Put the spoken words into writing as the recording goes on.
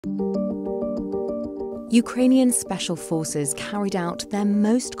Ukrainian special forces carried out their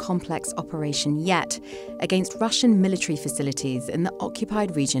most complex operation yet against Russian military facilities in the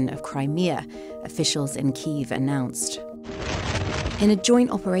occupied region of Crimea, officials in Kyiv announced. In a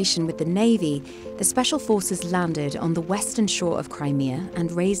joint operation with the Navy, the special forces landed on the western shore of Crimea and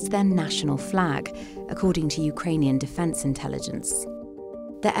raised their national flag, according to Ukrainian Defense Intelligence.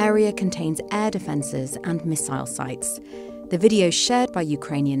 The area contains air defences and missile sites. The video shared by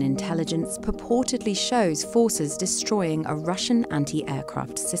Ukrainian intelligence purportedly shows forces destroying a Russian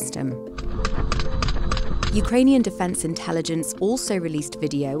anti-aircraft system. Ukrainian Defense Intelligence also released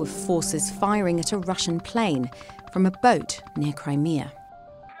video of forces firing at a Russian plane from a boat near Crimea.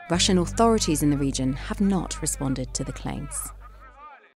 Russian authorities in the region have not responded to the claims.